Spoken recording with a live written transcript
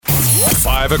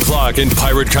5 o'clock in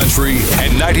Pirate Country,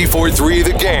 and 94.3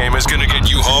 The Game is going to get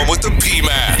you home with the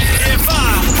P-Man. In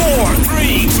 5, 4,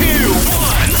 3, 2,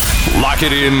 1. Lock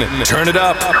it in, turn it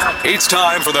up. It's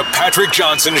time for the Patrick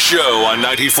Johnson Show on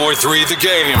 94.3 The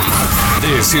Game.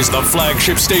 This is the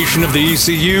flagship station of the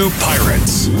ECU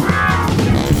Pirates.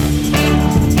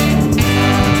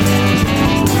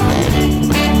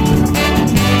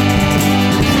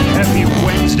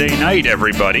 Wednesday night,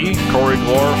 everybody. Corey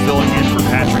Glore filling in for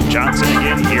Patrick Johnson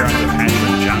again here on the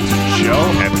Patrick Johnson Show.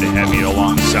 Happy to have you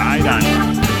alongside on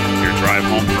your drive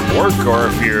home from work, or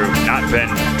if you've not been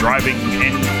driving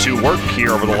into work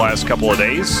here over the last couple of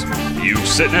days, you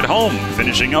sitting at home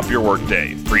finishing up your work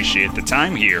day. Appreciate the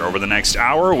time here. Over the next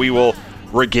hour, we will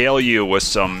regale you with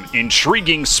some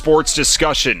intriguing sports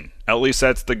discussion. At least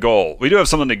that's the goal. We do have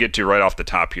something to get to right off the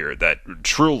top here that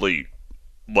truly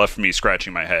left me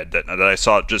scratching my head that I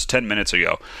saw just 10 minutes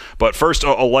ago. But first,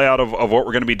 a layout of what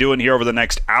we're going to be doing here over the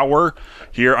next hour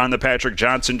here on the Patrick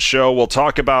Johnson Show. We'll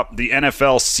talk about the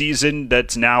NFL season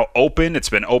that's now open. It's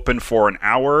been open for an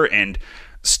hour, and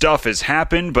stuff has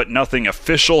happened, but nothing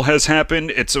official has happened.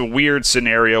 It's a weird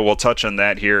scenario. We'll touch on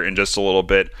that here in just a little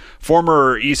bit.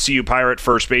 Former ECU Pirate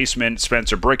first baseman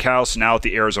Spencer Brickhouse, now at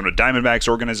the Arizona Diamondbacks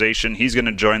organization. He's going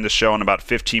to join the show in about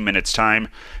 15 minutes' time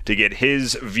to get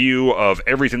his view of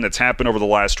everything that's happened over the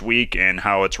last week and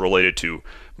how it's related to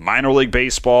minor league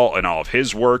baseball and all of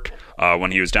his work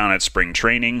when he was down at spring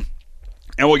training.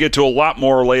 And we'll get to a lot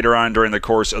more later on during the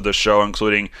course of the show,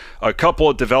 including a couple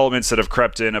of developments that have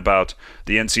crept in about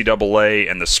the NCAA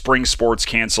and the spring sports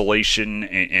cancellation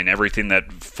and everything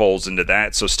that falls into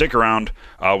that. So stick around.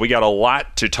 We got a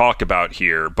lot to talk about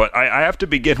here, but I have to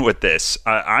begin with this.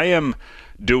 I am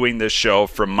doing this show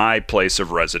from my place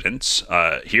of residence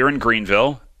here in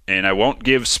Greenville, and I won't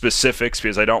give specifics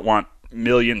because I don't want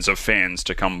millions of fans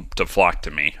to come to flock to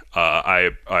me.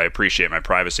 I appreciate my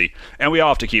privacy, and we all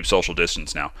have to keep social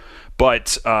distance now.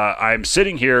 But I'm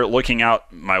sitting here looking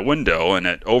out my window, and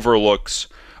it overlooks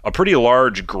a pretty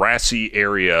large grassy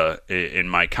area in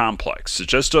my complex.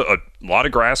 It's just a lot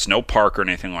of grass, no park or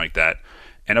anything like that.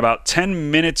 And about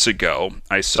 10 minutes ago,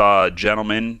 I saw a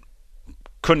gentleman,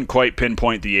 couldn't quite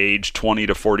pinpoint the age, 20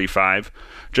 to 45,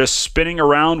 just spinning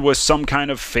around with some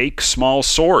kind of fake small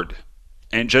sword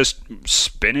and just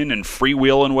spinning and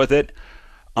freewheeling with it.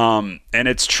 And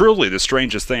it's truly the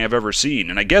strangest thing I've ever seen.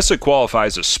 And I guess it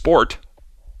qualifies as sport,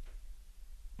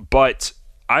 but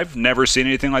I've never seen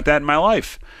anything like that in my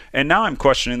life. And now I'm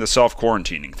questioning the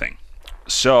self-quarantining thing.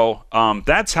 So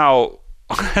that's how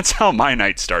my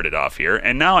night started off here.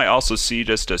 And now I also see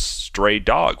just a stray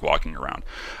dog walking around.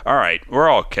 All right, we're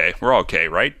all okay. We're okay,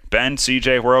 right? Ben,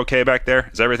 CJ, we're okay back there?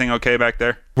 Is everything okay back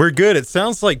there? We're good. It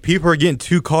sounds like people are getting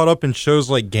too caught up in shows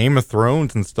like Game of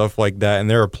Thrones and stuff like that, and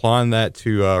they're applying that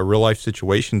to real-life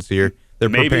situations here. They're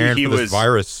preparing for this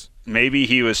virus. Maybe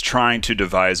he was trying to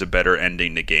devise a better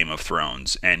ending to Game of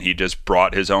Thrones, and he just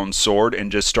brought his own sword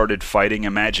and just started fighting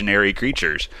imaginary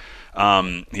creatures.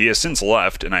 He has since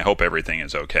left, and I hope everything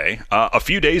is okay. A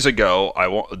few days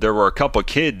ago, there were a couple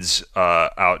kids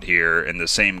out here in the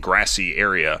same grassy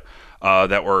area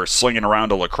that were slinging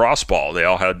around a lacrosse ball. They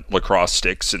all had lacrosse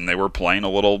sticks, and they were playing a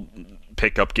little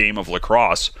pickup game of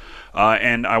lacrosse.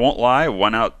 And I won't lie, I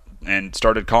went out and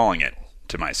started calling it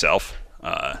to myself.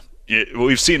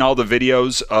 We've seen all the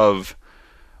videos of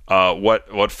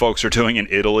what folks are doing in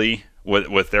Italy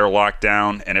with their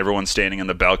lockdown, and everyone standing on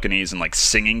the balconies and like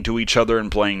singing to each other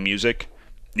and playing music.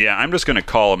 Yeah, I'm just going to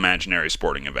call imaginary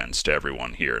sporting events to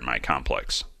everyone here in my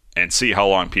complex and see how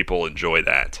long people enjoy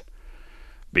that.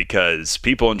 Because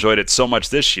people enjoyed it so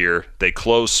much this year, they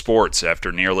closed sports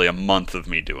after nearly a month of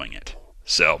me doing it.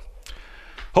 So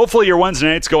hopefully your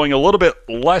Wednesday night's going a little bit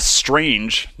less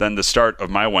strange than the start of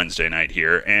my Wednesday night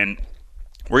here. And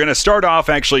we're going to start off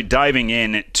actually diving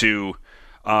into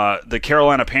the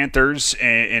Carolina Panthers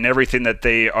and everything that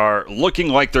they are looking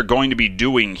like they're going to be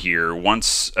doing here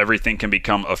once everything can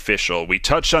become official. We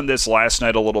touched on this last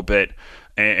night a little bit,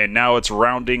 and now it's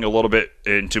rounding a little bit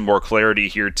into more clarity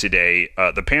here today.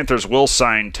 The Panthers will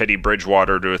sign Teddy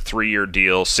Bridgewater to a 3-year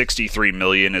deal. $63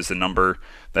 million is the number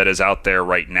that is out there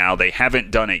right now. They haven't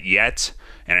done it yet,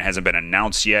 and it hasn't been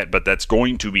announced yet, but that's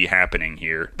going to be happening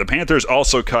here. The Panthers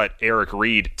also cut Eric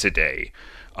Reed today,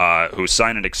 who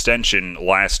signed an extension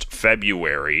last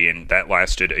February, and that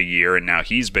lasted a year, and now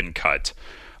he's been cut.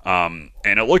 And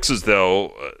it looks as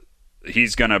though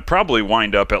he's going to probably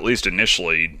wind up, at least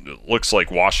initially, looks like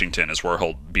Washington is where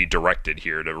he'll be directed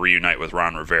here to reunite with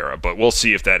Ron Rivera, but we'll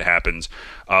see if that happens.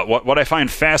 What I find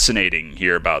fascinating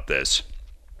here about this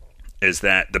is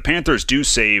that the Panthers do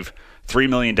save $3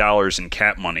 million in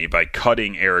cap money by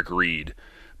cutting Eric Reed,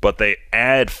 but they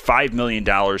add $5 million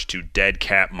to dead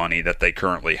cap money that they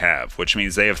currently have, which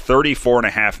means they have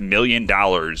 $34.5 million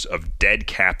of dead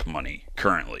cap money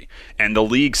currently. And the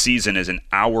league season is an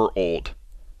hour old.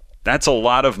 That's a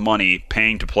lot of money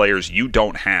paying to players you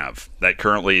don't have that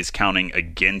currently is counting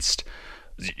against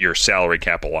your salary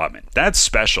cap allotment. That's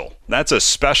special. That's a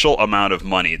special amount of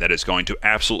money that is going to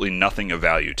absolutely nothing of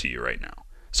value to you right now.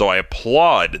 So I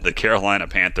applaud the Carolina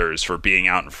Panthers for being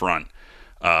out in front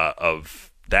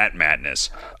of that madness.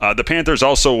 The Panthers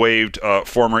also waived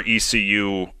former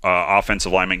ECU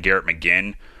offensive lineman Garrett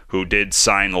McGinn, who did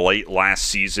sign late last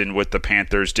season with the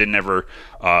Panthers. Didn't ever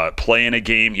play in a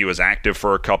game. He was active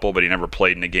for a couple, but he never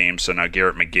played in a game. So now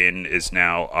Garrett McGinn is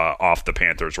now off the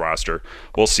Panthers roster.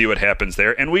 We'll see what happens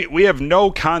there. And we have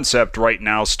no concept right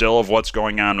now still of what's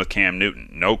going on with Cam Newton.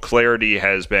 No clarity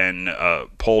has been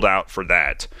pulled out for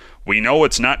that. We know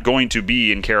it's not going to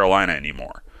be in Carolina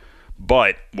anymore.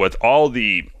 But with all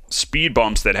the speed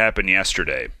bumps that happened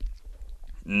yesterday,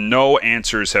 no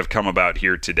answers have come about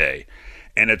here today.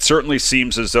 And it certainly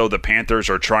seems as though the Panthers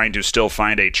are trying to still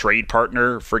find a trade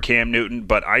partner for Cam Newton,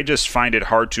 but I just find it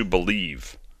hard to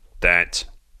believe that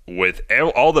with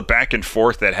all the back and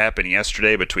forth that happened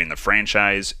yesterday between the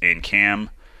franchise and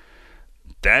Cam,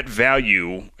 that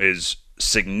value is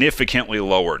significantly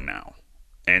lower now.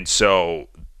 And so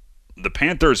the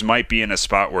Panthers might be in a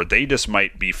spot where they just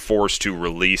might be forced to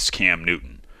release Cam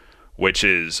Newton, which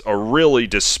is a really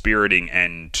dispiriting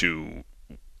end to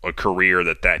a career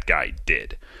that guy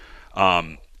did.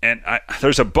 And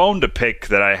there's a bone to pick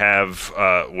that I have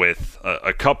with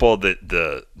a couple of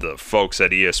the folks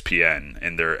at ESPN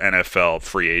in their NFL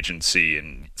free agency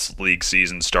and league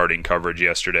season starting coverage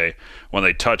yesterday when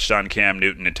they touched on Cam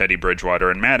Newton and Teddy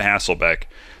Bridgewater. And Matt Hasselbeck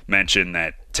mentioned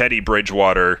that Teddy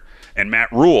Bridgewater and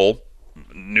Matt Rule,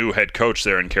 new head coach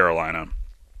there in Carolina,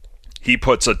 he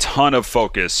puts a ton of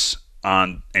focus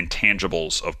on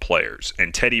intangibles of players,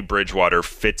 and Teddy Bridgewater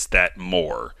fits that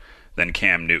more than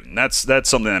Cam Newton. That's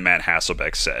something that Matt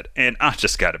Hasselbeck said, and I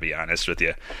just got to be honest with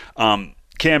you.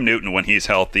 Cam Newton, when he's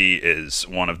healthy, is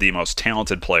one of the most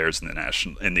talented players in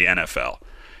the NFL,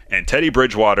 and Teddy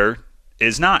Bridgewater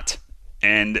is not.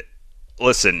 And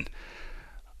listen,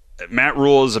 Matt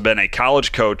Rule has been a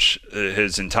college coach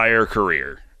his entire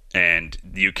career, and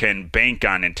you can bank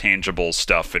on intangible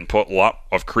stuff and put a lot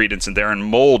of credence in there and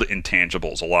mold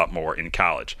intangibles a lot more in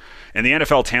college. And the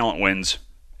NFL talent wins.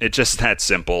 It's just that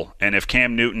simple. And if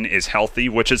Cam Newton is healthy,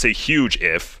 which is a huge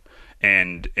if,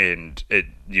 and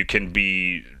you can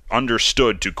be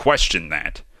understood to question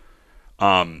that,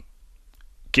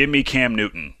 give me Cam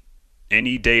Newton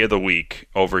any day of the week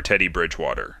over Teddy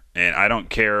Bridgewater. And I don't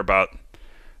care about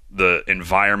the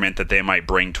environment that they might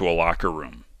bring to a locker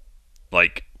room.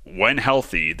 Like, when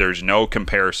healthy, there's no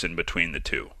comparison between the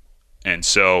two. And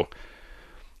so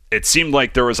it seemed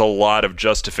like there was a lot of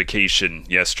justification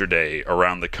yesterday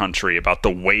around the country about the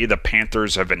way the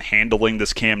Panthers have been handling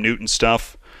this Cam Newton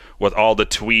stuff, with all the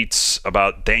tweets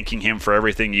about thanking him for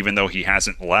everything, even though he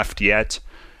hasn't left yet.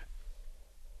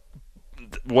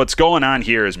 What's going on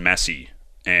here is messy,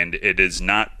 and it is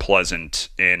not pleasant,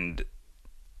 and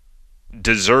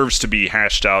deserves to be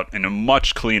hashed out in a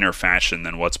much cleaner fashion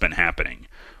than what's been happening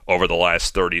over the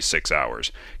last 36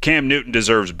 hours. Cam Newton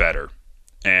deserves better,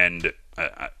 and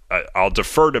I'll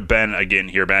defer to Ben again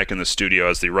here back in the studio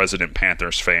as the resident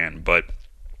Panthers fan, but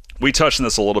we touched on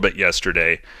this a little bit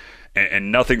yesterday,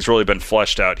 and nothing's really been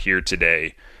fleshed out here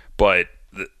today, but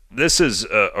this is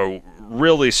a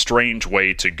really strange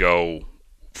way to go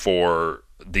for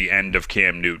the end of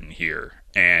Cam Newton here.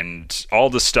 And all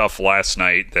the stuff last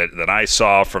night that I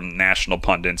saw from national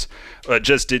pundits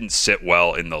just didn't sit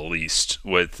well in the least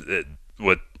with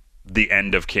the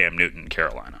end of Cam Newton in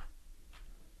Carolina.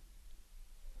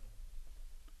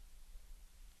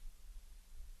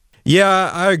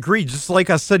 Yeah, I agree. Just like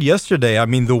I said yesterday, I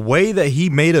mean, the way that he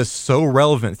made us so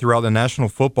relevant throughout the National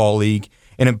Football League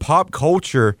and in pop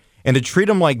culture, and to treat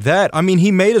him like that, I mean,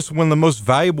 he made us one of the most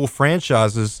valuable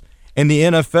franchises in the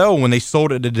NFL when they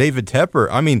sold it to David Tepper.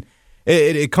 I mean,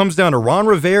 it comes down to Ron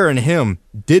Rivera and him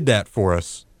did that for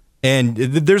us. And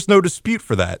there's no dispute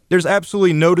for that. There's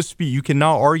absolutely no dispute. You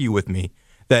cannot argue with me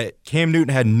that Cam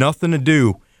Newton had nothing to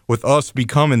do with us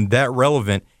becoming that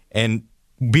relevant and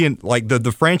being like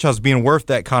the franchise being worth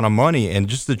that kind of money. And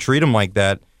just to treat him like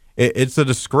that, it's a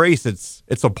disgrace.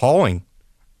 It's appalling.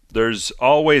 There's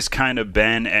always kind of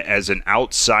been, as an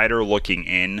outsider looking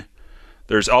in,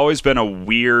 there's always been a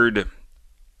weird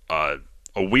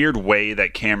way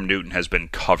that Cam Newton has been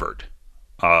covered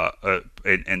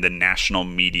in the national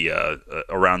media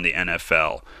around the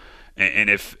NFL. And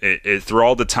if through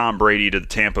all the Tom Brady to the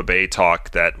Tampa Bay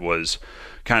talk that was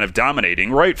kind of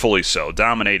dominating, rightfully so,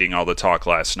 dominating all the talk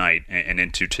last night and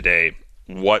into today.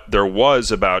 What there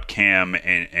was about Cam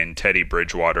and Teddy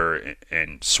Bridgewater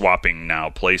and swapping now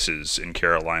places in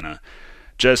Carolina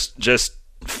just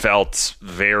felt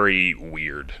very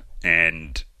weird.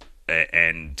 And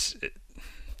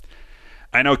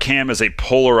I know Cam is a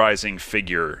polarizing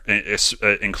figure,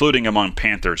 including among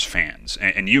Panthers fans,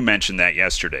 and you mentioned that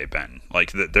yesterday, Ben.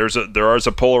 Like there is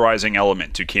a polarizing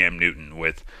element to Cam Newton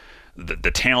with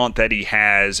the talent that he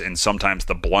has, and sometimes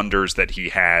the blunders that he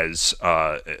has.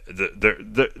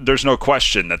 There's no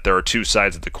question that there are two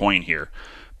sides of the coin here,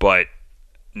 but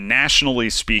nationally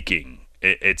speaking,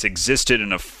 it's existed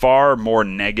in a far more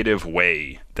negative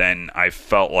way than I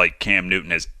felt like Cam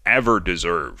Newton has ever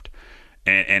deserved.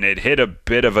 And it hit a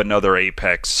bit of another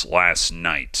apex last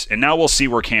night. And now we'll see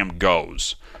where Cam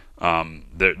goes.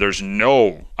 There's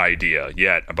no idea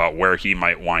yet about where he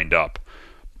might wind up.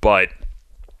 But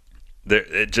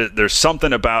there's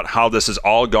something about how this has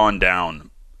all gone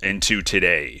down into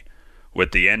today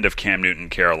with the end of Cam Newton,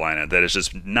 Carolina, that has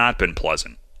just not been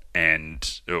pleasant.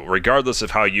 And regardless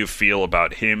of how you feel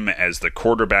about him as the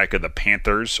quarterback of the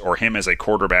Panthers or him as a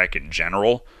quarterback in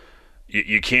general,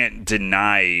 you can't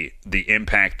deny the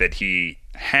impact that he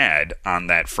had on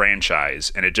that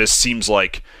franchise. And it just seems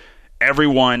like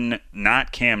everyone,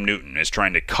 not Cam Newton, is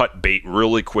trying to cut bait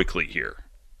really quickly here.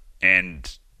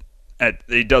 And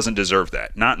he doesn't deserve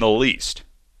that, not in the least.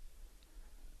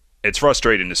 It's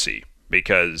frustrating to see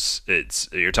because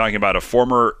you're talking about a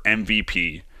former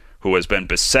MVP who has been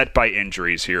beset by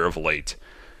injuries here of late,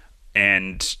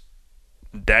 and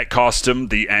that cost him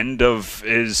the end of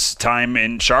his time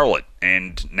in Charlotte.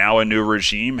 And now a new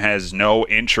regime has no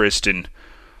interest in,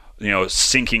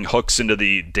 sinking hooks into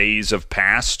the days of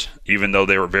past, even though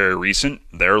they were very recent.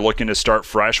 They're looking to start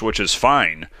fresh, which is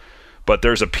fine. But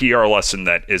there's a PR lesson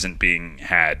that isn't being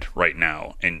had right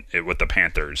now with the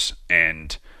Panthers.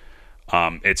 And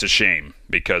it's a shame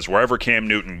because wherever Cam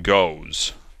Newton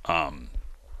goes, the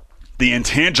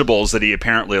intangibles that he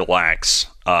apparently lacks,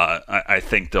 I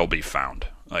think they'll be found.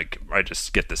 Like, I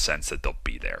just get the sense that they'll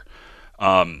be there.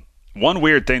 One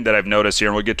weird thing that I've noticed here,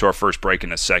 and we'll get to our first break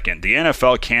in a second, the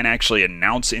NFL can't actually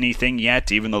announce anything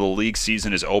yet, even though the league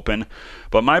season is open.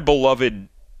 But my beloved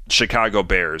Chicago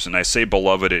Bears, and I say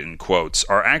beloved in quotes,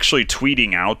 are actually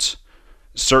tweeting out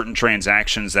certain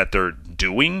transactions that they're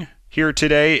doing here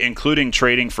today, including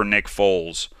trading for Nick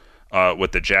Foles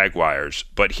with the Jaguars.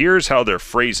 But here's how they're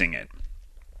phrasing it.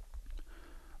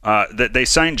 That they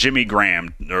signed Jimmy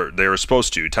Graham, or they were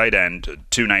supposed to, tight end,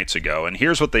 2 nights ago. And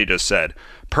here's what they just said.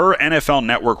 Per NFL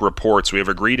Network reports, we have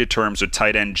agreed to terms with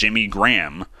tight end Jimmy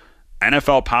Graham.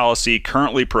 NFL policy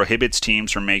currently prohibits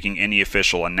teams from making any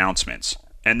official announcements.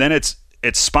 And then it's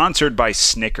sponsored by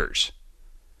Snickers.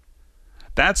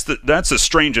 That's the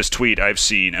strangest tweet I've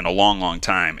seen in a long, long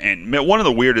time. And one of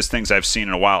the weirdest things I've seen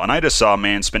in a while. And I just saw a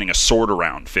man spinning a sword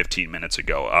around 15 minutes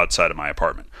ago outside of my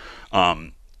apartment.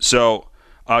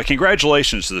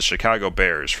 Congratulations to the Chicago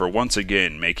Bears for once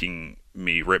again making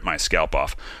me rip my scalp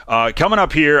off. Coming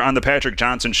up here on the Patrick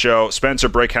Johnson Show, Spencer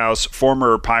Brickhouse,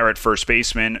 former Pirate first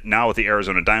baseman, now with the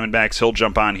Arizona Diamondbacks. He'll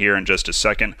jump on here in just a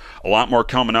second. A lot more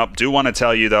coming up. Do want to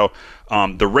tell you, though,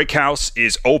 the Rick House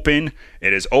is open.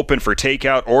 It is open for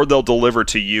takeout, or they'll deliver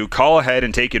to you. Call ahead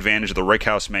and take advantage of the Rick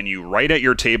House menu right at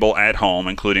your table at home,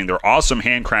 including their awesome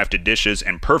handcrafted dishes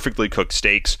and perfectly cooked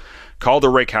steaks. Call the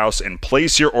Rick House and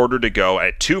place your order to go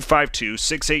at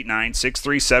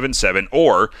 252-689-6377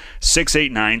 or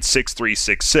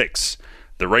 689-6366.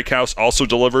 The Rick House also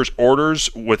delivers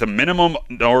orders with a minimum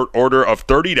order of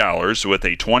 $30 with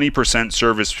a 20%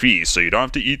 service fee, so you don't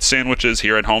have to eat sandwiches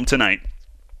here at home tonight.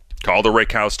 Call the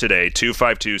Rick House today,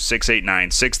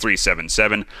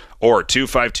 252-689-6377 or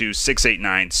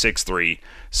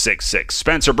 252-689-6366.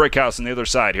 Spencer Brickhouse on the other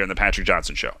side here on the Patrick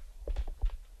Johnson Show.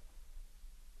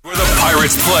 Where the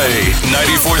Pirates play,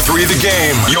 94.3 The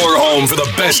Game. Your home for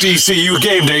the best ECU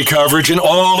game day coverage in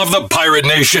all of the Pirate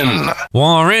Nation.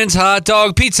 Warren's Hot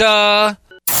Dog Pizza.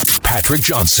 Patrick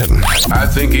Johnson. I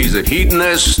think he's a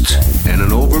hedonist and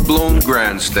an overblown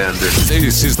grandstander.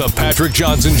 This is the Patrick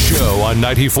Johnson Show on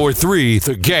 94.3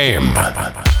 The Game.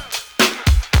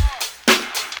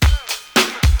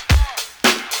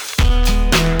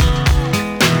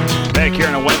 Back here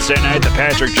on a Wednesday night, the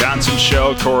Patrick Johnson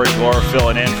Show. Corey Glore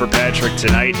filling in for Patrick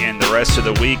tonight and the rest of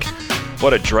the week.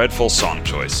 What a dreadful song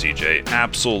choice, CJ.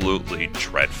 Absolutely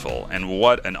dreadful. And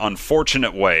what an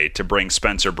unfortunate way to bring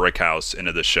Spencer Brickhouse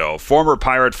into the show. Former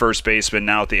Pirate first baseman,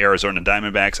 now at the Arizona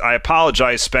Diamondbacks. I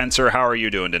apologize, Spencer. How are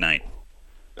you doing tonight?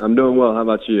 I'm doing well. How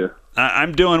about you?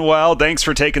 I'm doing well. Thanks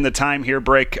for taking the time here,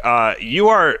 Brick.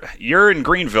 You're in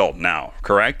Greenville now,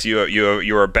 correct?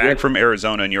 You are back from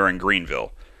Arizona and you're in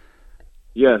Greenville.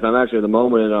 Yes, I'm actually at the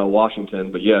moment in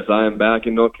Washington, but yes, I am back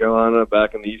in North Carolina,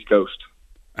 back in the East Coast.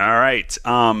 All right.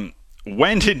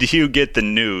 When did you get the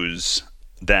news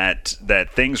that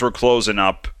things were closing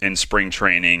up in spring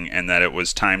training and that it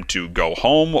was time to go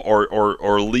home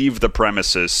or leave the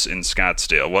premises in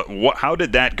Scottsdale? How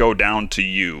did that go down to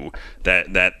you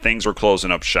that things were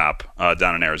closing up shop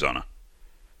down in Arizona?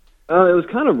 It was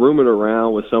kind of rumored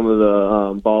around with some of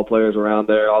the ball players around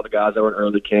there, all the guys that were in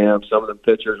early camp. Some of the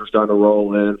pitchers were starting to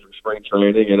roll in from spring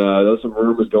training, and there was some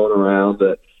rumors going around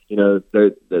that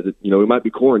we might be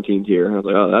quarantined here. And I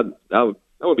was like,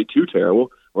 that would be too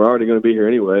terrible. We're already going to be here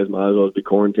anyways. Might as well be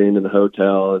quarantined in the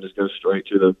hotel and just go straight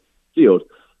to the field.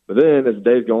 But then as the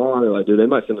days go on, they're like, dude, they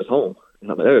might send us home. And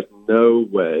I'm like, there's no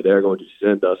way they're going to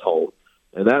send us home.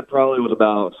 And that probably was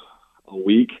about a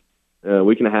week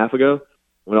and a half ago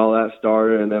when all that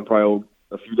started. And then probably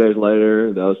a few days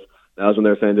later, that was when they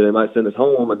were saying that they might send us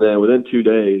home. And then within 2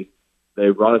 days, they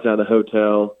brought us out of the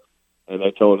hotel and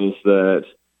they told us that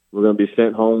we're going to be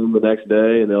sent home the next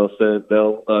day, and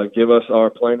they'll give us our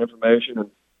plane information and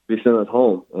be sent us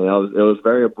home. And it was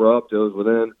very abrupt. It was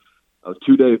within a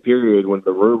 2-day period when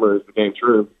the rumors became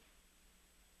true.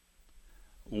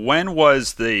 When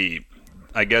was the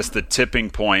tipping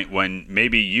point when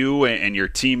maybe you and your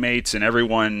teammates and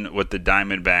everyone with the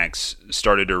Diamondbacks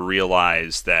started to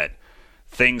realize that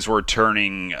things were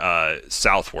turning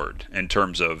southward in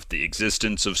terms of the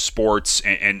existence of sports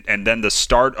and then the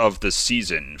start of the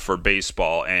season for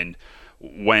baseball, and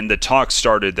when the talk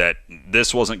started that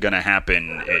this wasn't going to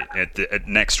happen at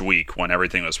next week when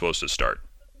everything was supposed to start?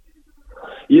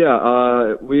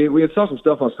 Yeah, we had saw some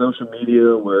stuff on social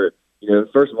media where,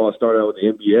 first of all, it started out with the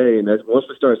NBA, and once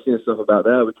we started seeing stuff about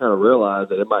that, we kind of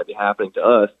realized that it might be happening to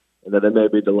us and that they may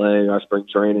be delaying our spring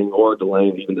training or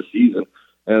delaying even the season.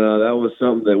 And that was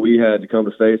something that we had to come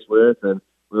to face with, and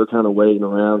we were kind of waiting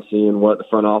around seeing what the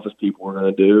front office people were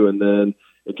going to do. And then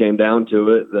it came down to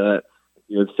it that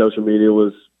social media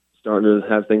was starting to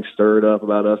have things stirred up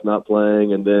about us not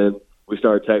playing, and then we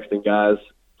started texting guys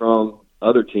from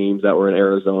other teams that were in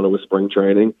Arizona with spring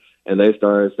training, and they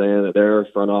started saying that their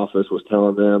front office was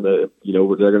telling them that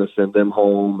they're going to send them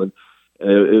home, and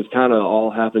it was kind of all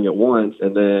happening at once.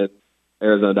 And then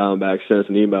Arizona Diamondbacks sent us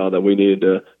an email that we needed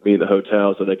to be in the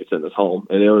hotel so they could send us home.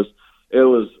 And it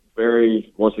was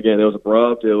very, once again, it was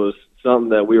abrupt. It was something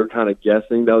that we were kind of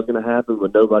guessing that was going to happen,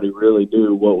 but nobody really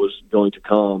knew what was going to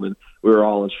come. And we were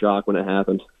all in shock when it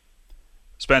happened.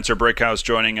 Spencer Brickhouse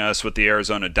joining us with the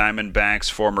Arizona Diamondbacks,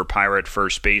 former Pirate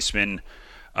first baseman,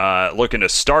 looking to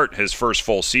start his first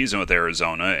full season with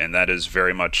Arizona, and that is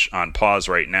very much on pause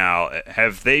right now.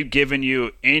 Have they given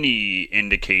you any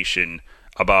indication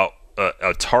about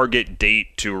a target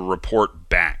date to report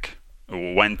back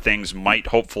when things might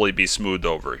hopefully be smoothed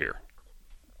over here?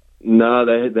 No,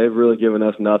 they've really given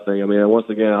us nothing. I mean, once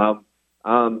again,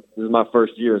 this is my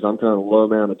first year, so I'm kind of low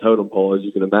man on the totem pole, as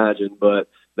you can imagine, but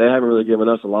they haven't really given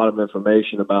us a lot of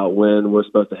information about when we're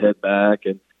supposed to head back.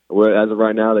 And as of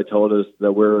right now, they told us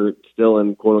that we're still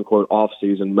in quote-unquote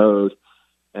off-season mode,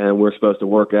 and we're supposed to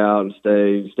work out and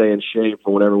stay in shape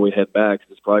for whenever we head back.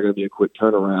 It's probably going to be a quick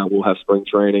turnaround. We'll have spring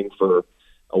training for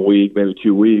a week, maybe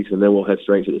 2 weeks, and then we'll head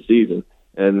straight to the season.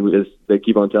 And they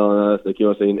keep on telling us, they keep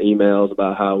on sending emails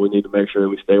about how we need to make sure that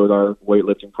we stay with our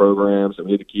weightlifting programs, and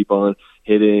we need to keep on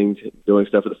hitting, doing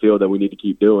stuff at the field that we need to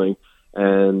keep doing.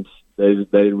 And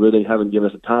they really haven't given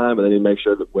us a time, but they need to make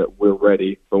sure that we're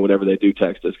ready for whenever they do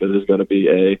text us, because it's going to be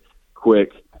a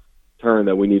quick turn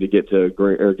that we need to get to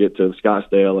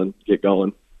Scottsdale and get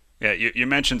going. Yeah, you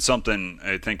mentioned something,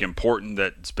 I think, important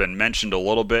that's been mentioned a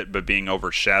little bit, but being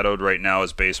overshadowed right now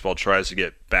as baseball tries to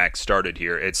get back started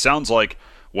here. It sounds like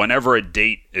whenever a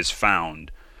date is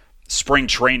found, spring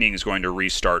training is going to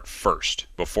restart first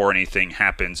before anything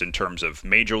happens in terms of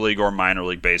Major League or minor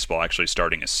league baseball actually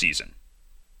starting a season.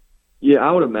 Yeah,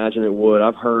 I would imagine it would.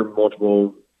 I've heard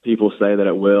multiple people say that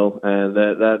it will, and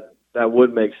that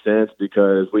would make sense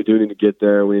because we do need to get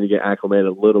there. We need to get acclimated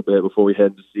a little bit before we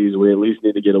head to season. We at least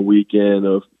need to get a weekend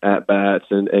of at-bats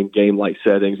and game-like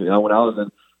settings. When I was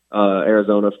in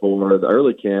Arizona for the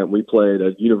early camp, we played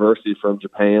a university from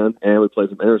Japan, and we played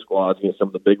some inter-squads against some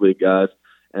of the big league guys.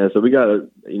 And so we got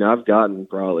I've gotten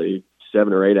probably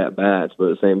 7 or 8 at-bats, but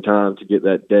at the same time, to get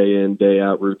that day-in,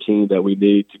 day-out routine that we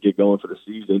need to get going for the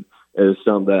season is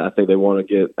something that I think they want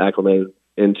to get acclimated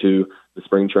into the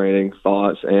spring training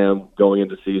thoughts and going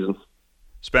into season.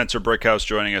 Spencer Brickhouse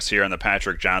joining us here on the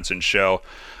Patrick Johnson Show.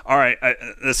 All right,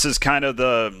 this is kind of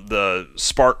the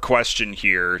spark question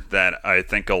here that I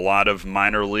think a lot of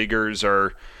minor leaguers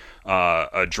are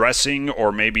addressing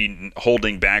or maybe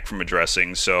holding back from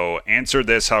addressing. So answer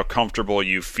this how comfortable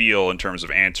you feel in terms of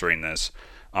answering this.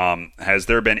 Has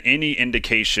there been any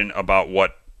indication about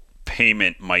what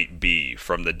payment might be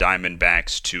from the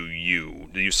Diamondbacks to you?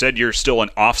 You said you're still in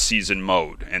off-season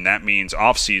mode, and that means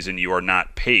off-season you are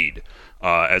not paid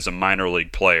as a minor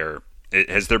league player.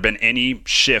 Has there been any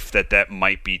shift that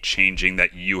might be changing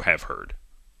that you have heard?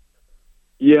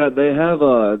 Yeah, they have.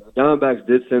 The Diamondbacks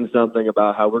did send something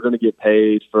about how we're going to get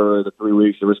paid for the 3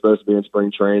 weeks that we're supposed to be in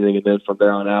spring training, and then from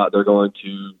there on out, they're going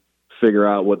to figure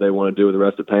out what they want to do with the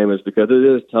rest of the payments, because it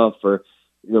is tough for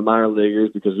minor leaguers,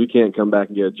 because we can't come back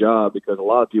and get a job, because a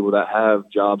lot of people that have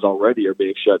jobs already are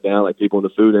being shut down, like people in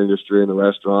the food industry and the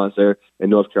restaurants there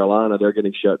in North Carolina. They're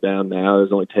getting shut down now.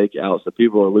 There's only takeouts, so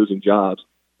people are losing jobs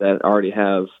that already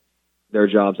have their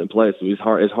jobs in place. So it's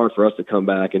hard for us to come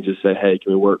back and just say, hey,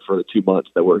 can we work for the 2 months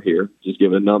that we're here? Just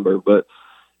give a number. But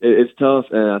it's tough,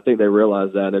 and I think they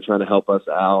realize that. They're trying to help us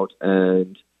out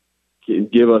and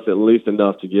give us at least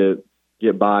enough to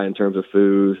get by in terms of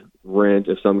food, rent,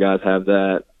 if some guys have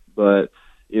that. But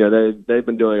they've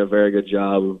been doing a very good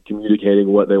job of communicating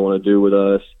what they want to do with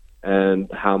us and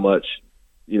how much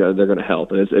they're going to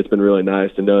help. And it's been really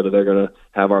nice to know that they're going to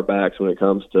have our backs when it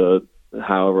comes to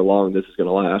however long this is going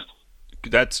to last.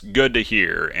 That's good to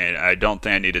hear, and I don't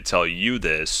think I need to tell you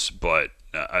this, but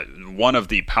one of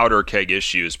the powder keg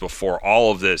issues before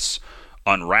all of this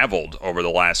unraveled over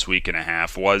the last week and a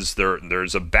half was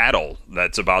there's a battle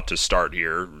that's about to start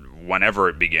here whenever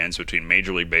it begins between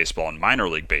Major League Baseball and minor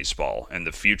league baseball, and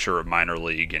the future of minor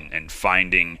league and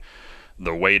finding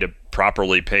the way to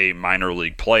properly pay minor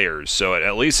league players. So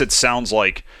at least it sounds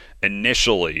like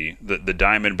initially the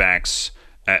Diamondbacks,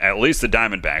 at least the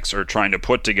Diamondbacks, are trying to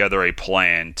put together a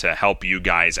plan to help you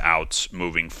guys out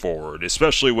moving forward,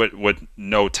 especially with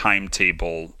no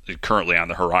timetable currently on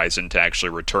the horizon to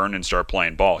actually return and start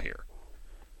playing ball here.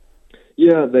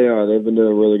 Yeah, they are. They've been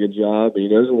doing a really good job.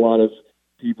 There's a lot of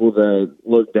people that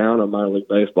look down on minor league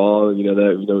baseball.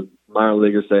 Minor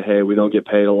leaguers say, hey, we don't get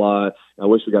paid a lot. I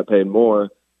wish we got paid more.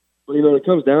 But, when it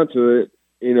comes down to it,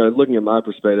 looking at my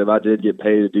perspective, I did get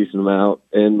paid a decent amount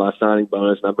in my signing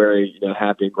bonus, and I'm very,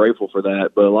 happy and grateful for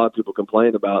that. But a lot of people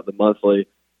complain about the monthly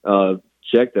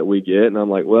check that we get, and I'm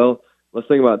like, well, let's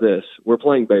think about this. We're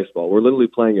playing baseball. We're literally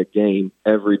playing a game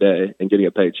every day and getting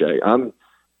a paycheck. I'm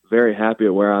very happy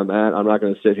at where I'm at. I'm not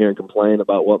going to sit here and complain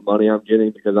about what money I'm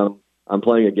getting, because I'm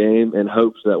playing a game in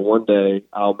hopes that one day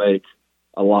I'll make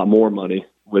a lot more money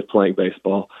with playing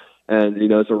baseball. And,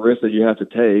 it's a risk that you have to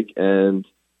take, and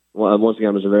once again,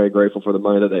 I'm just very grateful for the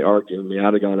money that they are giving me.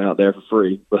 I'd have gone out there for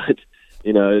free, but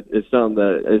it's something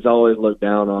that it's always looked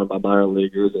down on by minor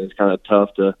leaguers, and it's kind of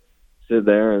tough to sit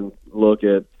there and look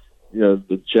at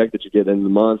the check that you get in the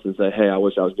month and say, hey, I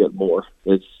wish I was getting more.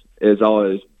 It's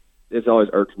always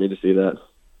irked me to see that.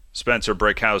 Spencer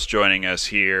Brickhouse joining us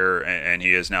here, and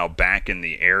he is now back in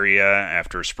the area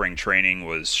after spring training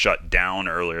was shut down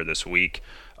earlier this week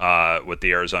with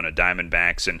the Arizona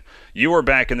Diamondbacks. And you were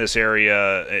back in this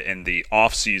area in the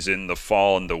off-season, the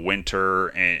fall and the winter,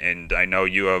 and I know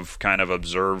you have kind of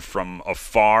observed from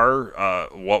afar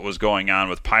what was going on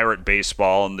with Pirate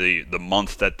baseball and the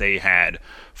month that they had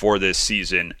for this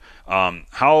season.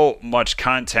 How much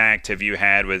contact have you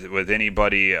had with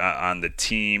anybody on the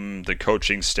team, the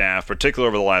coaching staff, particularly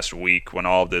over the last week when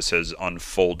all of this has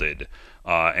unfolded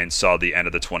and saw the end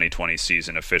of the 2020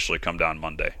 season officially come down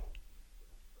Monday?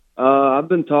 I've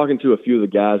been talking to a few of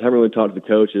the guys. I haven't really talked to the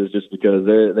coaches just because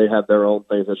they have their own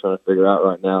things they're trying to figure out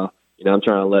right now. I'm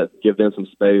trying to give them some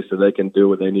space so they can do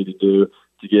what they need to do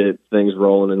to get things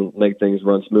rolling and make things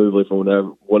run smoothly for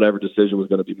whatever decision was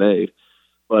going to be made.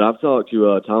 But I've talked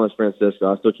to Thomas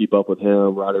Francisco. I still keep up with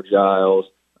him, Ryder Giles,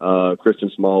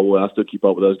 Christian Smallwood. I still keep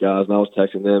up with those guys, and I was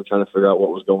texting them trying to figure out what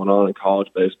was going on in college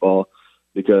baseball,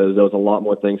 because there was a lot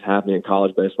more things happening in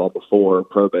college baseball before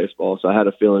pro baseball. So I had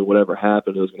a feeling whatever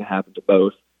happened, it was going to happen to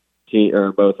both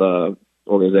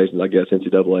organizations, I guess,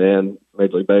 NCAA and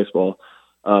Major League Baseball.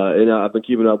 I've been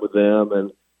keeping up with them,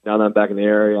 and now that I'm back in the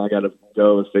area, I got to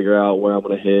go and figure out where I'm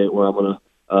going to hit, where I'm going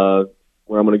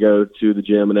to go to the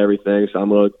gym and everything. So I'm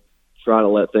going to try to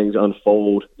let things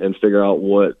unfold and figure out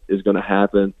what is going to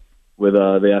happen with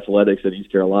the athletics at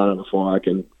East Carolina before I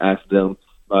can ask them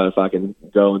if I can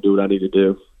go and do what I need to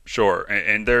do. Sure,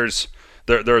 and there's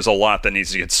a lot that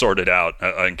needs to get sorted out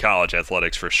in college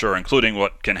athletics for sure, including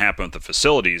what can happen with the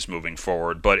facilities moving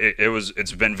forward. But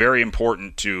it's been very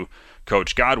important to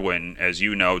Coach Godwin, as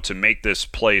you know, to make this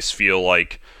place feel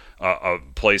like a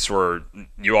place where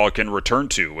you all can return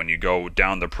to when you go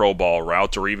down the pro ball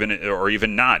route, or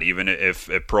even not, even if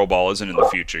pro ball isn't in the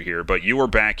future here. But you were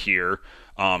back here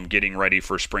getting ready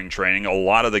for spring training. A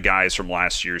lot of the guys from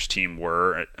last year's team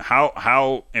were.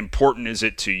 How important is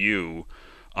it to you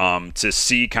to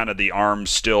see kind of the arms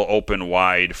still open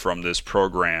wide from this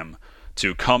program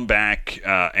to come back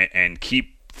and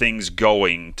keep things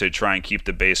going to try and keep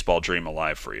the baseball dream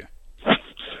alive for you?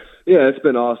 Yeah, it's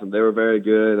been awesome. They were very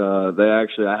good.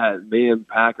 Me and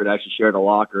Packard actually shared a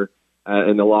locker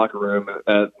in the locker room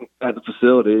at the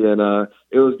facility, and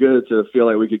it was good to feel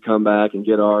like we could come back and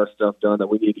get our stuff done that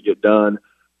we need to get done.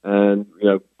 And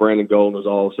Brandon Golden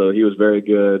he was very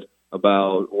good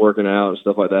about working out and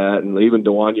stuff like that. And even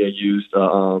Dewanya used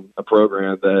a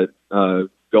program that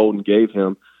Golden gave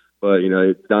him. But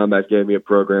Diamondbacks gave me a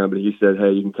program, but he said,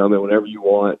 "Hey, you can come in whenever you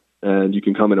want, and you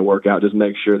can come in and work out. Just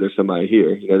make sure there's somebody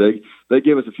here." They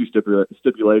give us a few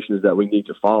stipulations that we need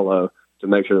to follow to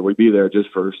make sure that we be there,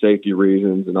 just for safety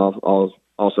reasons and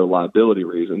also liability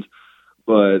reasons.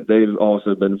 But they've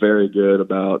also been very good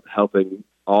about helping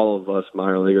all of us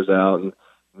minor leaguers out and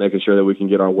making sure that we can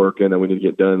get our work in that we need to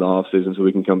get done in the off season so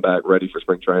we can come back ready for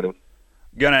spring training.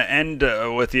 Gonna end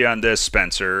with you on this,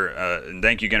 Spencer. And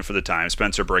thank you again for the time.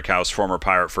 Spencer Brickhouse, former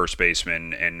Pirate first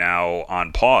baseman, and now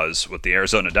on pause with the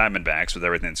Arizona Diamondbacks with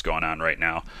everything that's going on right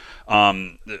now.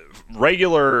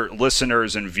 Regular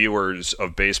listeners and viewers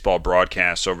of baseball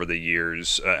broadcasts over the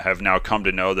years have now come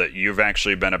to know that you've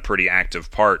actually been a pretty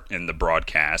active part in the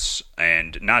broadcasts,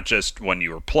 and not just when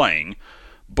you were playing,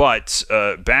 but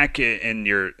back in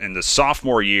the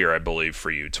sophomore year, I believe,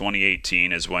 for you,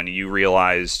 2018, is when you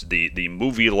realized the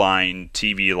movie line,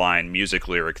 TV line, music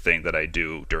lyric thing that I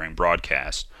do during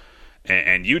broadcast.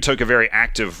 And you took a very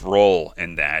active role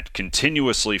in that,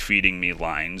 continuously feeding me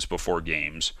lines before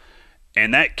games.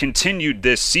 And that continued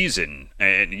this season.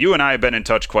 And you and I have been in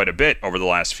touch quite a bit over the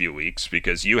last few weeks,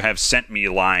 because you have sent me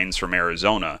lines from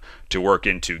Arizona to work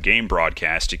into game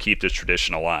broadcast to keep this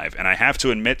tradition alive. And I have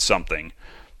to admit something.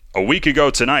 A week ago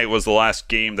tonight was the last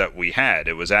game that we had.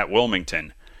 It was at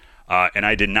Wilmington, and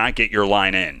I did not get your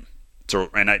line in,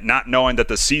 not knowing that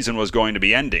the season was going to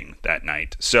be ending that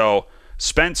night. So,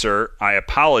 Spencer, I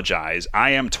apologize.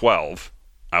 I am 12.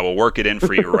 I will work it in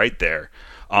for you right there.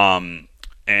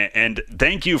 And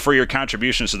thank you for your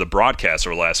contributions to the broadcast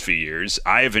over the last few years.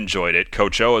 I have enjoyed it.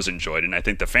 Coach O has enjoyed it, and I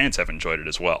think the fans have enjoyed it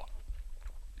as well.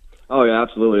 Oh, yeah,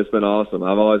 absolutely. It's been awesome.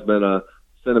 I've always been a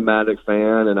cinematic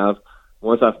fan, and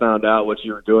once I found out what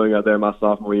you were doing out there my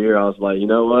sophomore year, I was like, you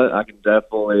know what? I can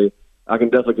definitely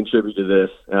contribute to this.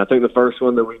 And I think the first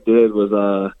one that we did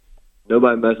was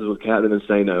Nobody Messes with Captain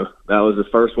Insano. That was the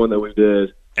first one that we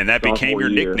did. And that became your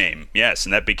nickname. Yes,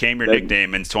 and that became your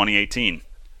nickname in 2018.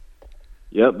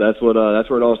 Yep, that's where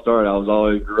it all started.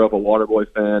 I grew up a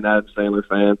Waterboy fan, Adam Sandler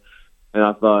fan, and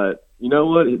I thought, you know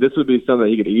what? This would be something that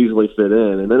he could easily fit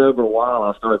in. And then over a while,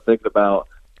 I started thinking about,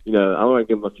 I want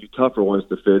to give him a few tougher ones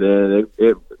to fit in.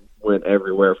 It went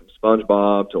everywhere from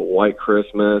SpongeBob to White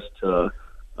Christmas to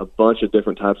a bunch of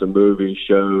different types of movies,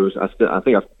 shows. I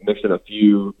think I've mixed in a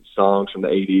few songs from the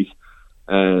 80s,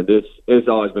 and it's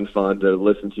always been fun to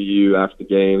listen to you after the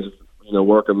games,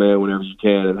 work them in whenever you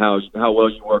can, and how well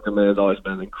you work them in has always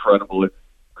been incredibly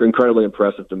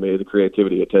impressive to me, the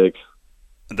creativity it takes.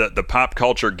 The pop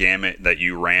culture gamut that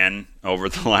you ran over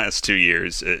the last 2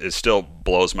 years, it still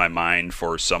blows my mind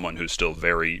for someone who's still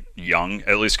very young,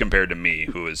 at least compared to me,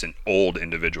 who is an old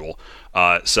individual.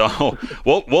 So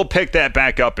we'll pick that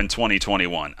back up in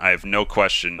 2021. I have no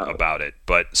question about it.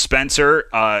 But Spencer,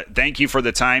 thank you for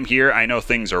the time here. I know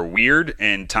things are weird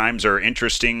and times are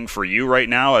interesting for you right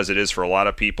now, as it is for a lot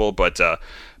of people. But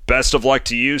best of luck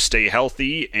to you. Stay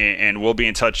healthy, and we'll be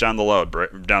in touch down the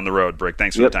road. Brick,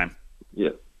 thanks for the time.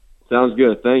 Yeah, sounds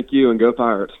good. Thank you, and go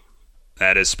Pirates.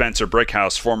 That is Spencer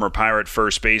Brickhouse, former Pirate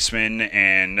first baseman,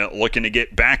 and looking to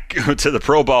get back to the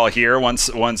pro ball here once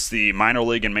the minor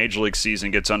league and major league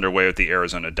season gets underway with the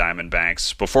Arizona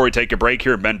Diamondbacks. Before we take a break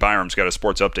here, Ben Byram's got a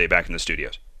sports update back in the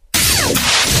studios.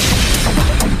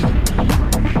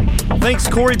 Thanks,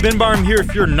 Corey. Ben Byram here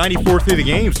if you're 94 through the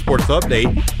game sports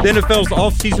update. The NFL's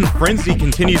offseason frenzy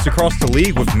continues across the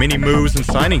league with many moves and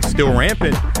signings still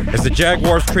rampant as the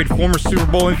Jaguars trade former Super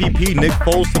Bowl MVP Nick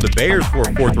Foles to the Bears for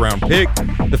a fourth-round pick.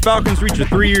 The Falcons reach a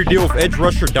 3-year deal with edge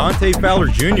rusher Dante Fowler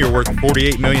Jr. worth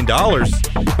 $48 million.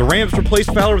 The Rams replace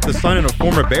Fowler with the signing of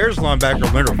former Bears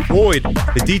linebacker Leonard Floyd.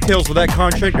 The details of that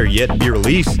contract are yet to be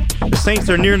released. The Saints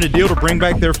are nearing a deal to bring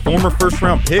back their former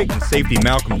first-round pick and safety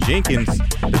Malcolm Jenkins.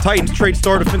 The Titans trade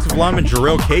star defensive lineman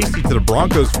Jarrell Casey to the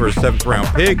Broncos for a 7th-round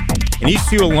pick. And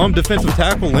ECU alum defensive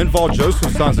tackle Linval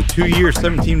Joseph signs a 2-year,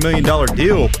 $17 million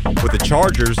deal with the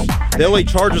Chargers. The LA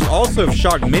Chargers also have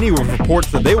shocked many with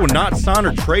reports that they will not sign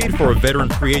or trade for a veteran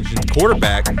free agent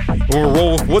quarterback and will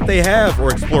roll with what they have or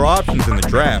explore options in the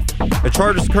draft. The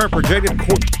Chargers' current projected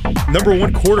number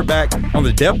 1 quarterback on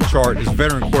the depth chart is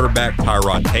veteran quarterback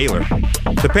Tyrod Taylor.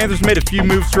 The Panthers made a few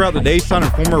moves throughout the day, signing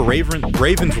former Ravens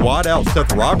wideout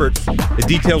Seth Roberts. The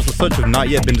details of such have not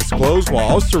yet been disclosed, while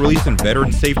also releasing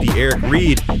veteran safety Eric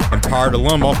Reed and Pirate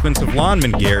alum offensive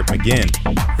lineman Garrett McGinn.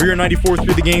 For your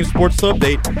 94.3 The Game Sports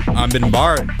Update, I'm Ben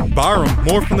Byram.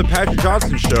 More from the Patrick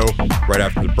Johnson Show right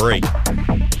after the break.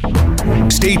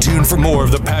 Stay tuned for more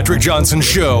of the Patrick Johnson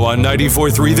Show on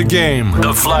 94.3 The Game,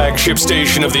 the flagship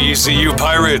station of the ECU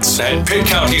Pirates and Pitt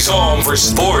County's home for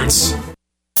sports.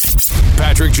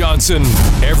 Patrick Johnson,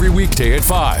 every weekday at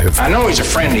 5. I know he's a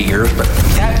friend of yours, but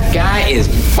that guy is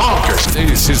bonkers.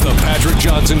 This is the Patrick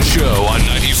Johnson Show on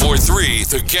 94.3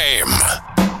 The Game.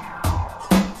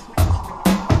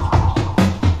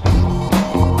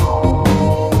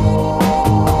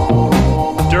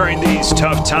 During these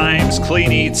tough times,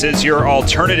 Clean Eats is your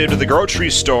alternative to the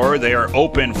grocery store. They are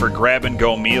open for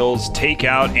grab-and-go meals,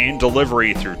 takeout, and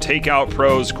delivery through Takeout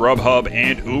Pros, Grubhub,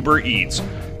 and Uber Eats.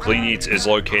 Clean Eats is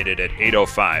located at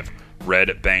 805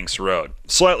 Red Banks Road.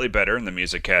 Slightly better in the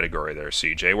music category there,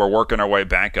 CJ. We're working our way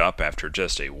back up after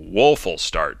just a woeful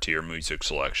start to your music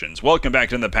selections. Welcome back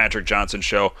to the Patrick Johnson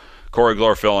Show. Corey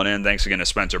Glore filling in. Thanks again to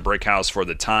Spencer Brickhouse for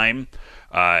the time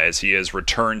as he has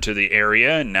returned to the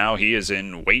area, and now he is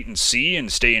in wait and see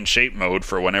and stay in shape mode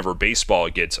for whenever baseball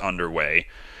gets underway.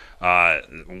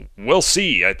 We'll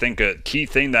see. I think a key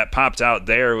thing that popped out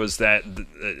there was that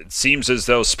it seems as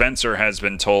though Spencer has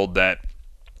been told that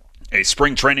a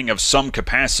spring training of some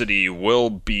capacity will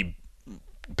be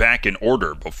back in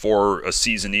order before a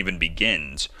season even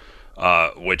begins,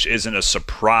 which isn't a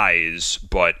surprise,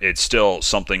 but it's still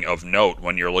something of note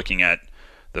when you're looking at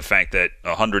the fact that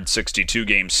a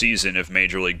 162-game season of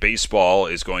Major League Baseball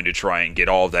is going to try and get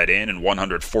all of that in, and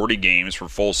 140 games for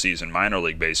full-season minor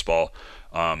league baseball.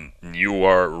 You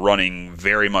are running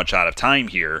very much out of time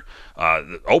here.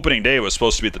 The opening day was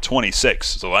supposed to be the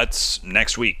 26th, so that's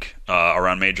next week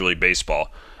around Major League Baseball.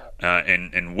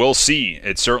 And we'll see.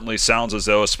 It certainly sounds as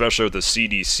though, especially with the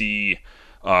CDC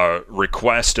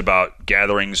request about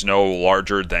gatherings no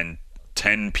larger than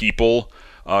 10 people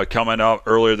coming up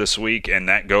earlier this week, and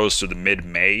that goes to the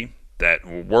mid-May, that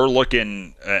we're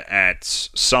looking at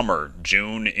summer,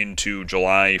 June into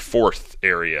July 4th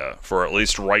area for at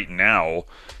least right now,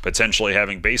 potentially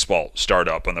having baseball start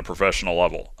up on the professional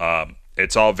level.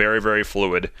 It's all very, very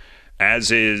fluid, as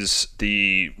is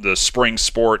the spring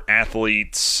sport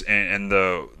athletes and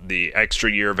the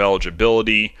extra year of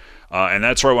eligibility. And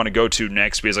that's where I want to go to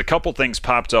next, because a couple things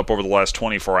popped up over the last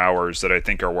 24 hours that I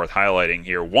think are worth highlighting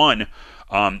here. One,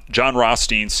 John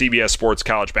Rothstein, CBS Sports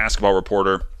college basketball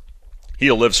reporter,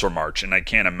 he lives for March, and I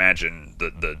can't imagine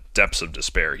the depths of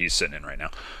despair he's sitting in right now.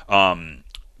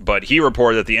 But he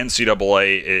reported that the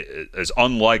NCAA is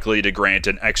unlikely to grant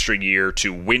an extra year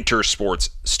to winter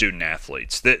sports student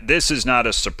athletes. This is not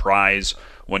a surprise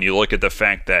when you look at the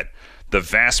fact that the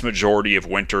vast majority of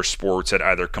winter sports had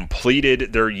either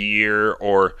completed their year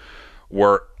or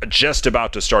were just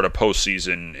about to start a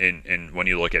postseason. In when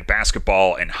you look at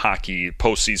basketball and hockey,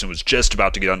 postseason was just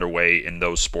about to get underway in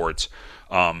those sports.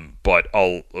 But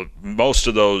most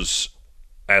of those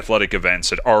athletic events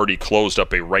had already closed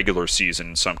up a regular season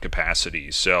in some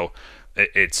capacity. So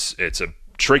it's a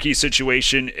tricky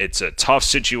situation. It's a tough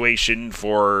situation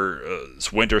for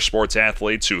winter sports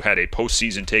athletes who had a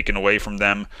postseason taken away from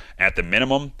them at the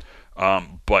minimum.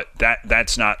 But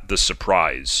that's not the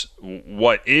surprise.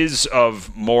 What is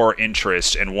of more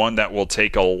interest, and one that will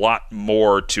take a lot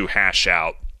more to hash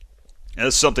out, and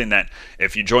this is something that,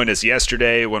 if you joined us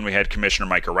yesterday when we had Commissioner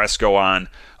Mike Oresco on,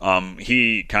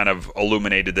 he kind of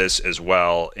illuminated this as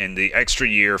well in the extra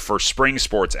year for spring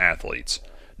sports athletes.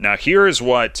 Now, here is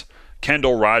what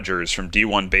Kendall Rogers from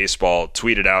D1 Baseball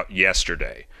tweeted out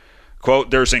yesterday. Quote,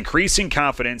 "There's increasing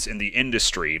confidence in the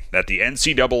industry that the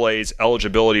NCAA's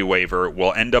eligibility waiver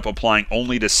will end up applying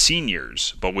only to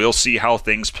seniors, but we'll see how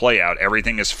things play out.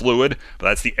 Everything is fluid, but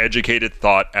that's the educated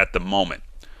thought at the moment."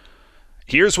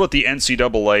 Here's what the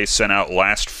NCAA sent out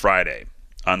last Friday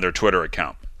on their Twitter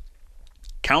account.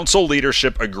 Council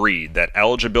leadership agreed that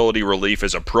eligibility relief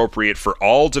is appropriate for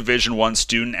all Division I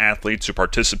student athletes who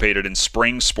participated in